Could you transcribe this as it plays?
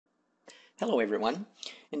Hello everyone.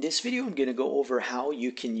 In this video I'm going to go over how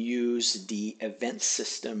you can use the event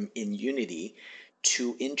system in Unity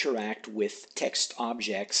to interact with text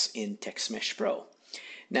objects in TextMesh Pro.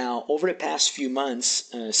 Now, over the past few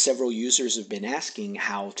months, several users have been asking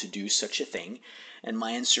how to do such a thing, and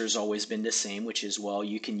my answer has always been the same, which is, well,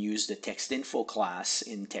 you can use the TextInfo class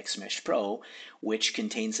in TextMesh Pro, which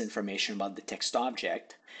contains information about the text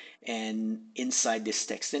object. And inside this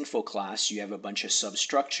TextInfo class, you have a bunch of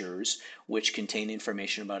substructures which contain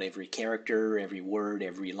information about every character, every word,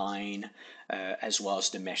 every line, as well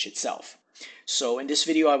as the mesh itself. So in this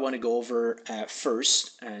video, I want to go over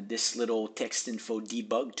first this little TextInfo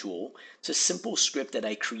Debug Tool. It's a simple script that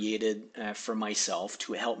I created for myself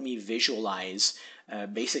to help me visualize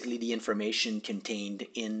basically the information contained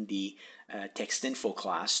in the TextInfo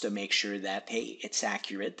class to make sure that, hey, it's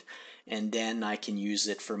accurate, and then I can use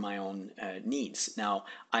it for my own needs. Now,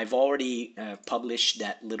 I've already published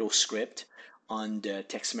that little script on the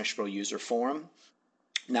TextMesh Pro user forum.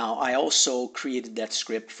 Now, I also created that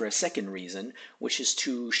script for a second reason, which is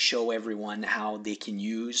to show everyone how they can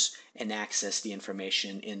use and access the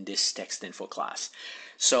information in this TextInfo class.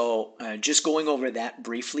 So just going over that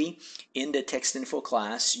briefly, in the TextInfo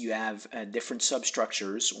class, you have different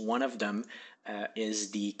substructures. One of them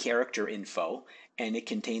is the character info, and it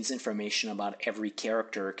contains information about every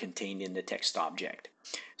character contained in the text object.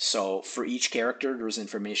 So for each character, there's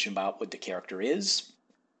information about what the character is,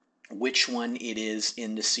 which one it is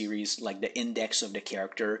in the series, like the index of the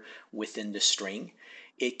character within the string.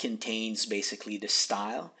 It contains basically the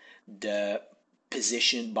style, the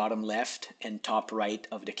position bottom left and top right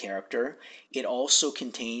of the character. It also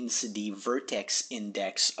contains the vertex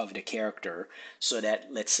index of the character, so that,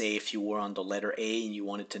 let's say, if you were on the letter A and you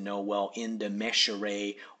wanted to know, well, in the mesh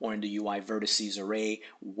array or in the UI vertices array,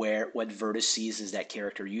 what vertices is that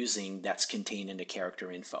character using, that's contained in the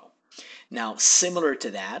character info. Now, similar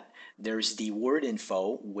to that, there's the word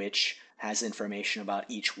info, which has information about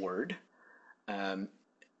each word.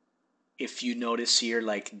 If you notice here,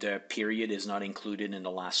 like the period is not included in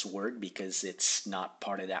the last word because it's not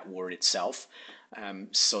part of that word itself.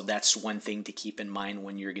 So that's one thing to keep in mind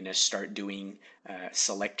when you're going to start doing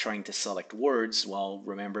trying to select words. Well,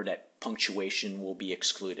 remember that punctuation will be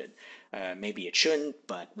excluded. Maybe it shouldn't,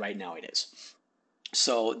 but right now it is.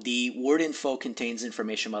 So the word info contains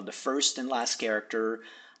information about the first and last character,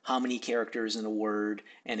 how many characters in a word,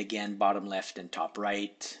 and again, bottom left and top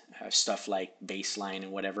right, stuff like baseline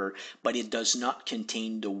and whatever, but it does not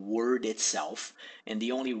contain the word itself. And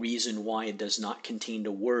the only reason why it does not contain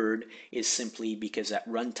the word is simply because at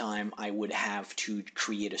runtime, I would have to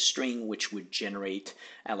create a string which would generate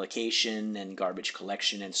allocation and garbage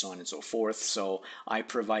collection and so on and so forth. So I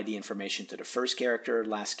provide the information to the first character,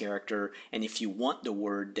 last character, and if you want the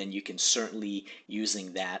word, then you can certainly,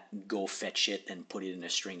 using that, go fetch it and put it in a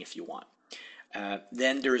string if you want.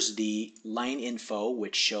 Then there's the line info,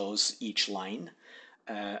 which shows each line.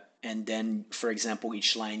 And then, for example,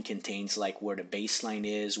 each line contains like where the baseline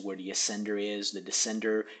is, where the ascender is, the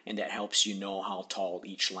descender, and that helps you know how tall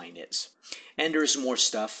each line is. And there's more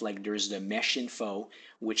stuff, like there's the mesh info,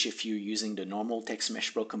 which if you're using the normal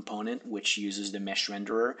TextMesh Pro component, which uses the mesh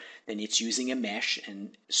renderer, then it's using a mesh,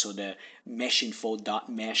 and so the mesh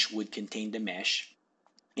info.mesh would contain the mesh.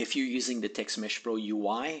 If you're using the TextMesh Pro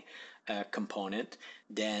UI component,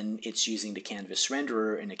 then it's using the canvas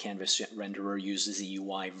renderer, and the canvas renderer uses a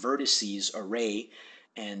UI vertices array,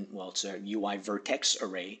 and well, it's a UI vertex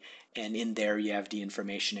array, and in there you have the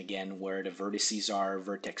information again where the vertices are,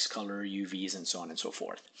 vertex color, UVs, and so on and so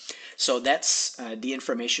forth. So that's the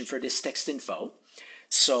information for this text info.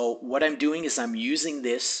 So what I'm doing is I'm using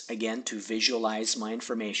this again to visualize my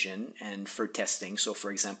information and for testing. So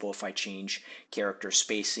for example, if I change character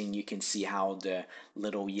spacing, you can see how the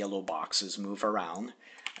little yellow boxes move around.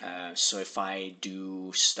 So if I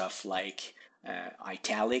do stuff like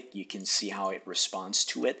italic, you can see how it responds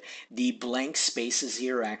to it. The blank spaces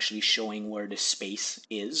here are actually showing where the space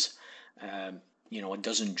is. It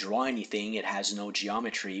doesn't draw anything, it has no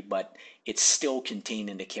geometry, but it's still contained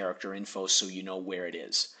in the character info, so you know where it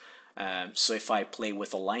is. So if I play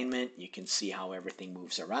with alignment, you can see how everything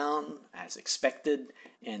moves around as expected,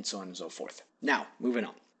 and so on and so forth. Now, moving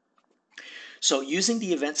on. So using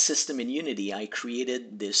the event system in Unity, I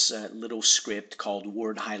created this little script called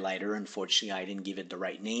Word Highlighter. Unfortunately, I didn't give it the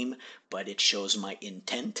right name, but it shows my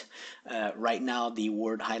intent. Right now, the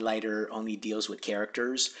Word Highlighter only deals with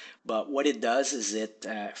characters, but what it does is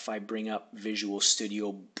if I bring up Visual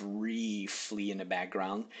Studio briefly in the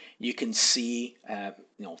background, you can see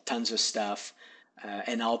tons of stuff,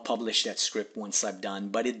 and I'll publish that script once I'm done,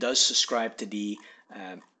 but it does subscribe to the,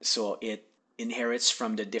 so it inherits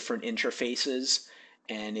from the different interfaces,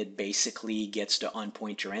 and it basically gets the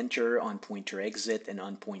onPointer enter, onPointer exit, and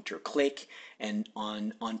onPointer click. And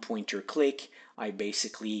on onPointer click, I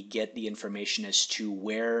basically get the information as to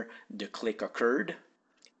where the click occurred,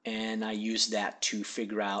 and I use that to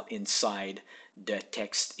figure out inside the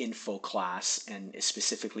text info class, and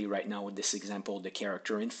specifically right now with this example, the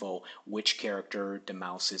character info, which character the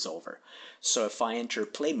mouse is over. So if I enter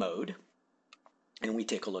play mode and we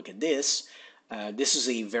take a look at this, this is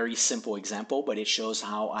a very simple example, but it shows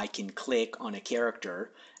how I can click on a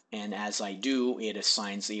character, and as I do, it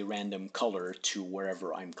assigns a random color to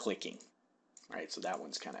wherever I'm clicking. All right, so that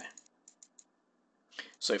one's kind of...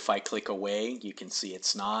 So if I click away, you can see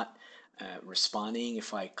it's not responding.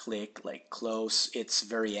 If I click like close, it's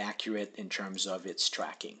very accurate in terms of its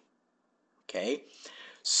tracking. Okay,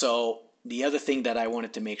 so the other thing that I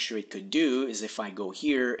wanted to make sure it could do is if I go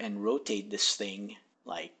here and rotate this thing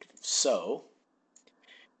like so,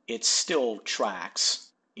 it still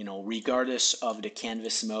tracks, you know, regardless of the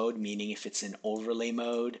canvas mode, meaning if it's in overlay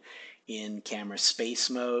mode, in camera space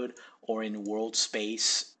mode, or in world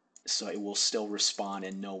space. So it will still respond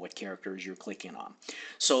and know what characters you're clicking on.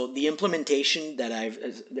 So the implementation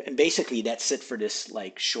that basically that's it for this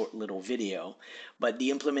like short little video, but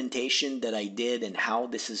the implementation that I did and how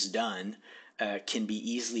this is done can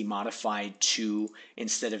be easily modified to,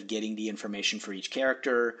 instead of getting the information for each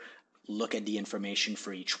character, look at the information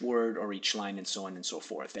for each word or each line and so on and so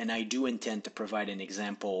forth. And I do intend to provide an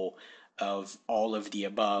example of all of the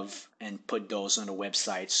above and put those on a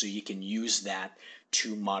website so you can use that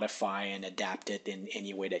to modify and adapt it in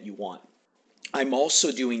any way that you want. I'm also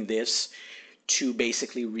doing this to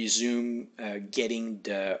basically resume getting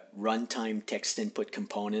the runtime text input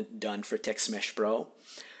component done for TextMesh Pro.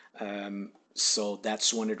 So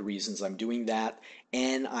that's one of the reasons I'm doing that.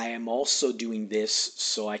 And I am also doing this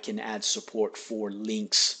so I can add support for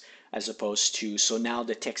links as opposed to, so now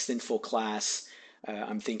the TextInfo class,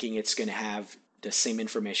 I'm thinking it's going to have the same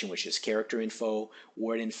information, which is character info,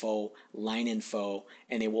 word info, line info,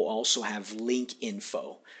 and it will also have link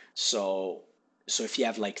info. So if you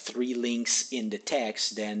have like 3 links in the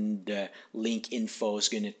text, then the link info is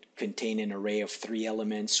going to contain an array of 3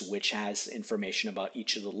 elements which has information about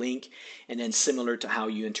each of the link. And then similar to how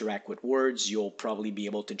you interact with words, you'll probably be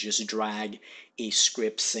able to just drag a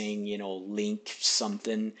script saying, you know, link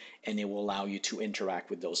something, and it will allow you to interact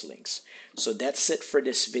with those links. So that's it for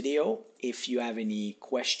this video. If you have any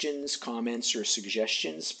questions, comments, or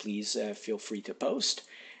suggestions, please feel free to post.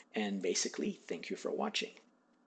 And basically, thank you for watching.